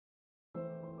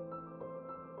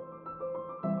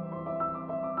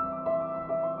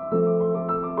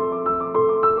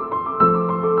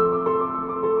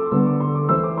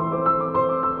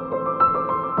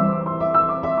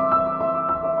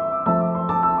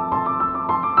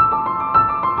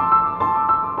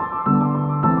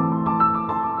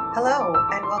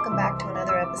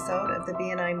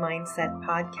Mindset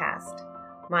Podcast.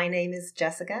 My name is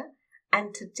Jessica,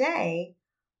 and today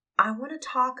I want to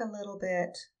talk a little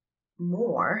bit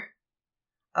more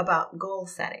about goal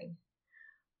setting.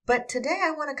 But today I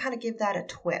want to kind of give that a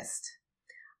twist.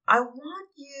 I want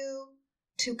you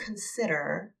to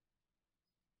consider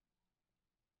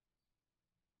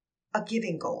a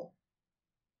giving goal.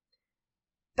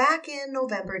 Back in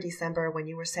November, December, when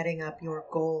you were setting up your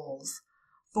goals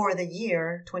for the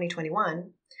year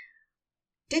 2021,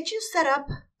 did you set up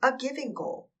a giving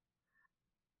goal?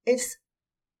 It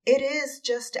is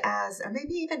just as, or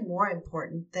maybe even more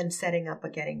important than setting up a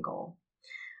getting goal.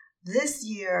 This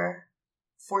year,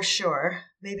 for sure,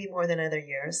 maybe more than other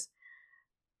years,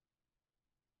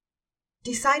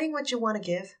 deciding what you want to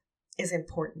give is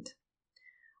important.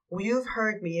 Well, you've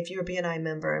heard me, if you're a BNI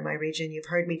member in my region, you've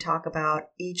heard me talk about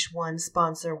each one,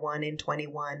 sponsor one in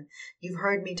 21. You've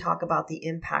heard me talk about the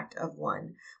impact of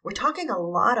one. We're talking a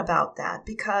lot about that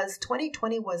because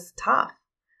 2020 was tough.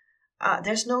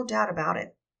 There's no doubt about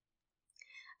it.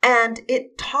 And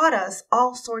it taught us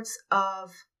all sorts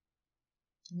of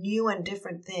new and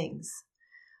different things.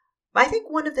 I think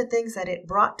one of the things that it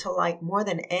brought to light more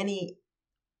than any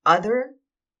other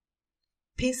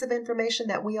piece of information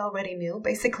that we already knew,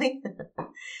 basically,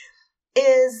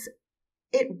 is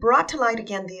it brought to light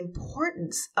again the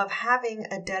importance of having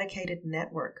a dedicated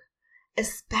network,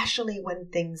 especially when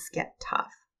things get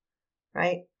tough,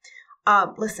 right?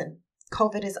 Listen,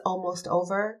 COVID is almost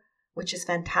over, which is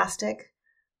fantastic.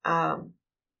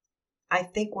 I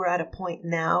think we're at a point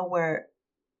now where,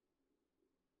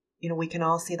 we can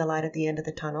all see the light at the end of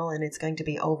the tunnel and it's going to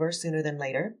be over sooner than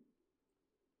later.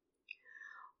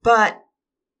 But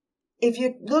if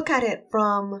you look at it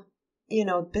from,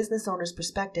 business owner's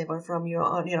perspective or from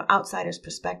your outsider's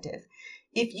perspective,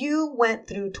 if you went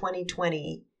through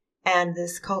 2020 and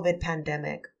this COVID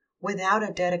pandemic without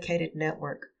a dedicated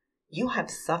network, you have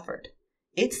suffered.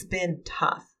 It's been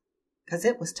tough because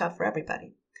it was tough for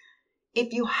everybody.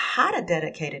 If you had a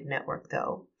dedicated network,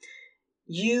 though,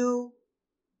 you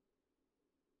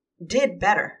did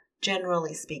better,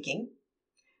 generally speaking,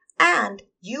 and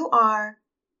you are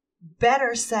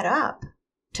better set up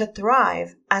to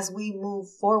thrive as we move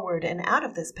forward and out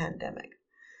of this pandemic.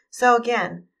 So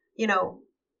again,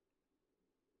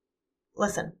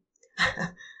 listen,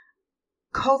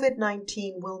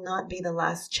 COVID-19 will not be the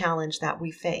last challenge that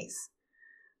we face.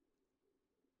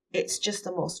 It's just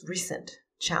the most recent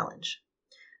challenge.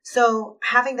 So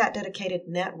having that dedicated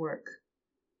network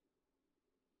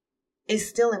is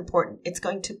still important. It's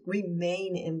going to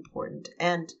remain important.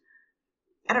 And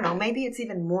I don't know, maybe it's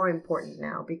even more important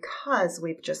now because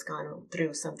we've just gone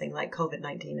through something like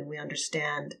COVID-19 and we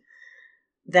understand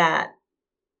that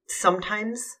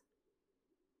sometimes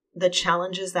the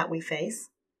challenges that we face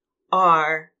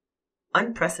are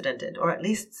unprecedented, or at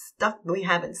least stuff we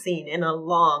haven't seen in a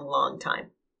long, long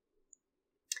time.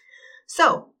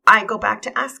 So I go back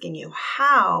to asking you,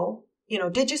 how,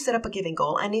 did you set up a giving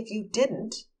goal? And if you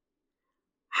didn't,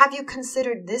 have you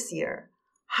considered this year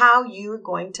how you're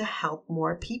going to help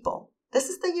more people? This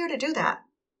is the year to do that,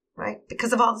 right?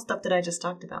 Because of all the stuff that I just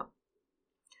talked about.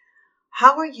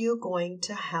 How are you going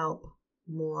to help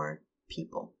more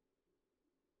people?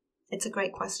 It's a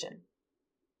great question.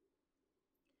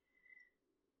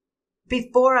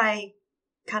 Before I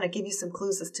kind of give you some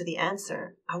clues as to the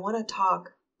answer, I want to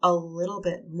talk a little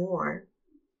bit more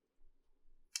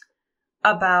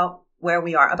about where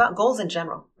we are, about goals in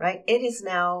general, right? It is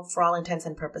now, for all intents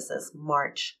and purposes,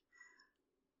 March.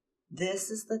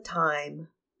 This is the time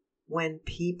when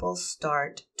people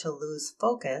start to lose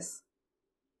focus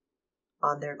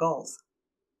on their goals.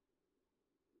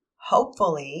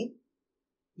 Hopefully,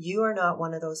 you are not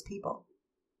one of those people.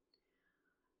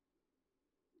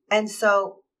 And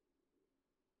so,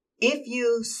 if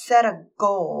you set a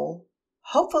goal,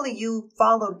 hopefully you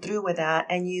followed through with that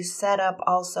and you set up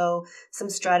also some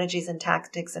strategies and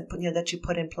tactics and that you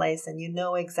put in place, and you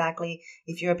know exactly,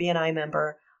 if you're a BNI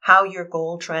member, how your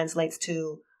goal translates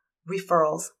to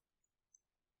referrals.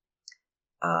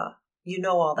 You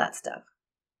know all that stuff.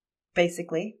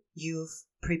 Basically, you've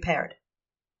prepared.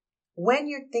 When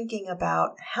you're thinking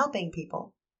about helping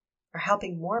people or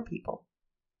helping more people,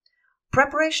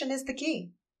 preparation is the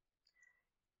key.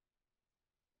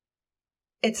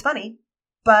 It's funny,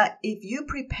 but if you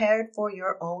prepared for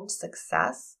your own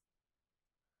success,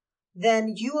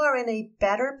 then you are in a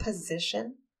better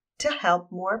position to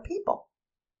help more people.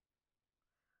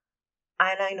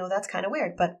 And I know that's kind of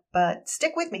weird, but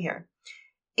stick with me here.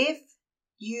 If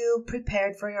you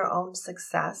prepared for your own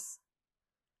success,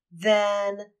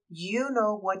 then you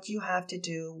know what you have to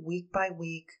do week by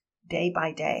week, day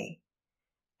by day.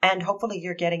 And hopefully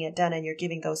you're getting it done and you're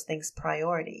giving those things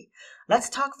priority. Let's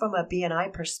talk from a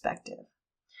BNI perspective.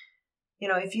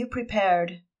 If you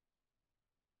prepared,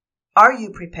 are you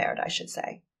prepared, I should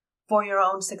say, for your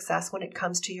own success when it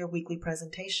comes to your weekly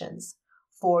presentations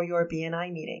for your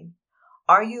BNI meeting?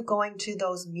 Are you going to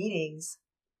those meetings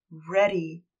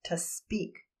ready to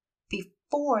speak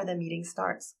before the meeting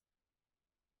starts?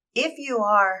 If you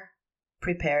are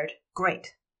prepared,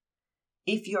 great.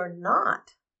 If you're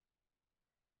not,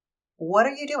 what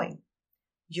are you doing?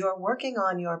 You're working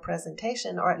on your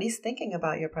presentation, or at least thinking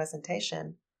about your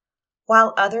presentation,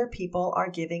 while other people are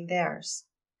giving theirs.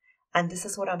 And this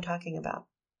is what I'm talking about.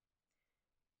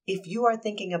 If you are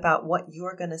thinking about what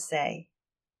you're going to say,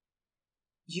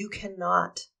 you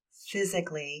cannot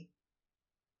physically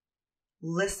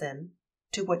listen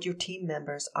to what your team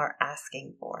members are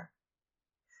asking for.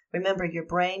 Remember, your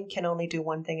brain can only do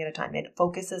one thing at a time. It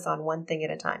focuses on one thing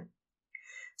at a time.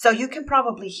 So you can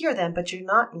probably hear them, but you're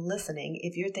not listening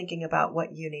if you're thinking about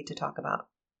what you need to talk about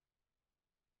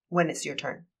when it's your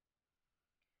turn.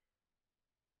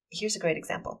 Here's a great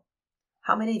example.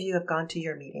 How many of you have gone to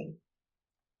your meeting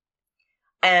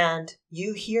and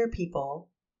you hear people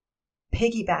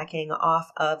piggybacking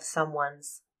off of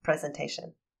someone's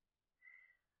presentation?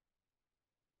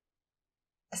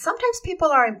 Sometimes people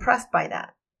are impressed by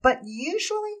that, but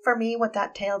usually for me, what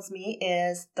that tells me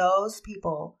is those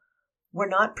people were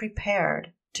not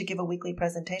prepared to give a weekly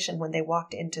presentation when they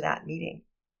walked into that meeting.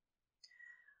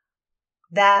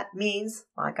 That means,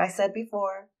 like I said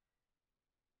before,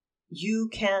 you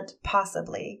can't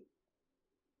possibly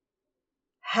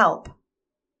help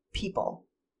people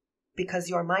because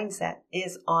your mindset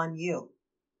is on you.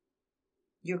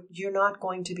 You're not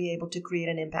going to be able to create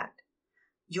an impact.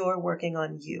 You're working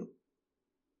on you.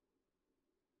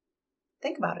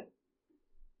 Think about it.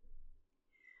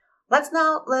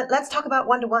 Let's talk about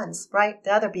one-to-ones, right?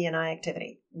 The other BNI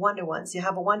activity, one-to-ones. You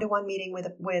have a one-to-one meeting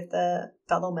with a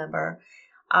fellow member.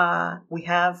 We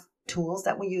have tools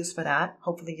that we use for that.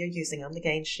 Hopefully you're using them, the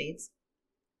gain sheets.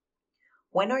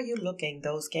 When are you looking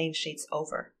those gain sheets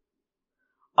over?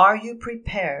 Are you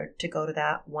prepared to go to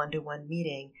that one-to-one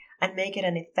meeting and make it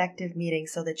an effective meeting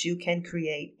so that you can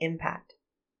create impact?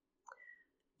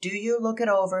 Do you look it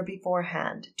over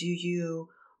beforehand? Do you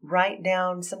write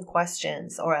down some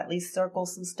questions or at least circle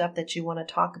some stuff that you want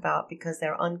to talk about because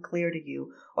they're unclear to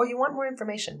you or you want more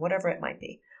information, whatever it might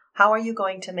be? How are you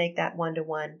going to make that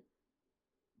one-to-one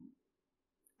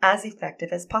as effective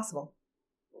as possible?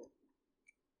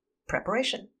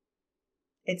 Preparation.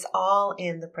 It's all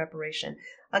in the preparation.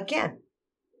 Again,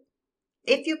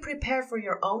 if you prepare for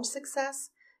your own success,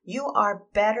 you are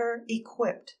better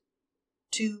equipped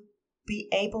to be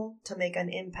able to make an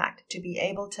impact, to be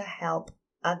able to help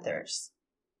others.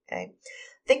 Okay?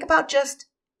 Think about just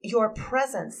your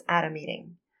presence at a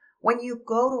meeting. When you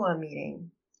go to a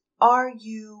meeting, are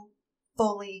you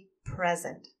fully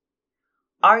present?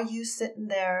 Are you sitting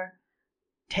there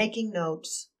taking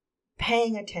notes,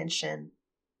 paying attention,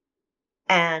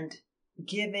 and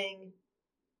giving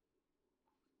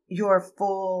your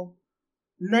full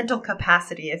mental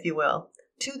capacity, if you will,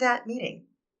 to that meeting?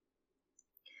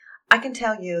 I can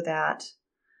tell you that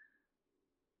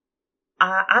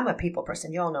I'm a people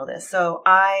person. You all know this. So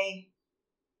I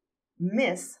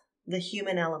miss the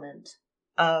human element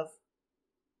of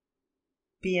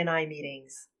BNI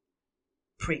meetings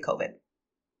pre-COVID.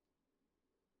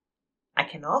 I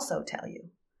can also tell you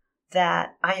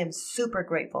that I am super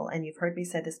grateful, and you've heard me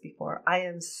say this before, I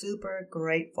am super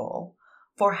grateful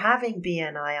for having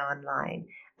BNI online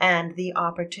and the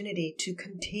opportunity to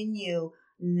continue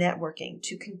networking,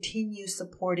 to continue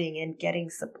supporting and getting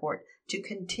support, to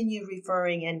continue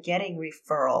referring and getting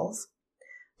referrals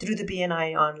through the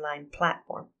BNI online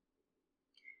platform.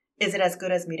 Is it as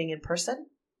good as meeting in person?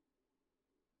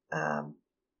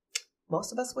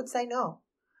 Most of us would say no.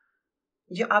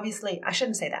 Obviously, I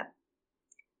shouldn't say that.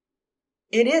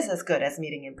 It is as good as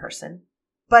meeting in person,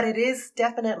 but it is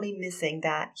definitely missing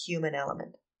that human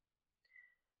element.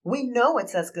 We know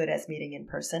it's as good as meeting in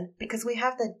person because we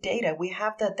have the data. We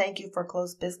have the thank you for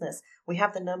closed business. We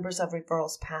have the numbers of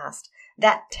referrals passed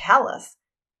that tell us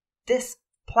this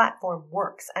platform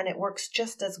works, and it works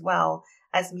just as well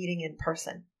as meeting in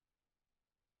person.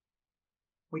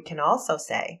 We can also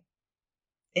say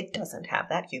it doesn't have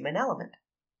that human element.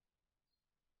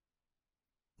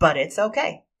 But it's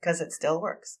okay because it still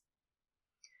works.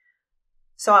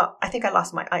 So I think I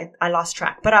lost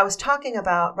track, but I was talking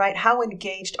about, right, how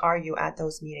engaged are you at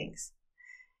those meetings?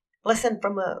 Listen,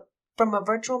 from a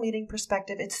virtual meeting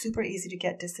perspective, it's super easy to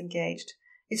get disengaged.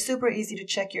 It's super easy to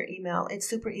check your email. It's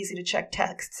super easy to check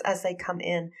texts as they come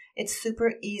in. It's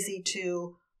super easy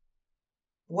to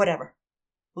whatever.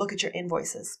 Look at your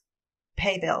invoices,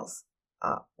 pay bills,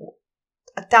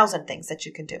 1,000 things that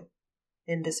you can do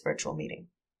in this virtual meeting.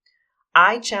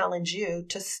 I challenge you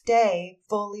to stay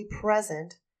fully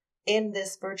present in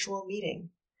this virtual meeting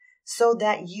so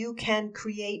that you can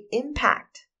create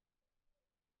impact.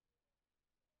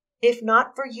 If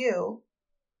not for you,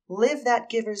 live that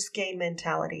giver's gain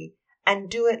mentality and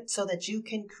do it so that you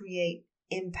can create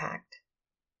impact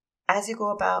as you go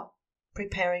about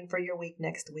preparing for your week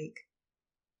next week.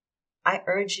 I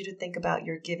urge you to think about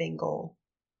your giving goal.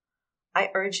 I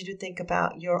urge you to think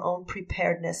about your own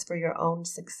preparedness for your own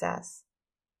success.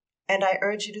 And I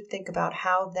urge you to think about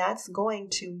how that's going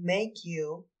to make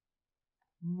you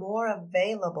more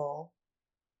available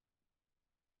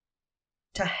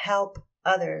to help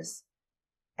others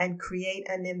and create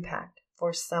an impact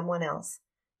for someone else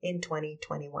in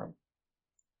 2021.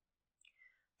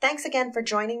 Thanks again for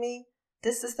joining me.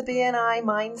 This is the BNI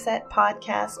Mindset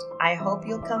Podcast. I hope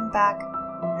you'll come back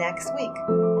next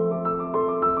week.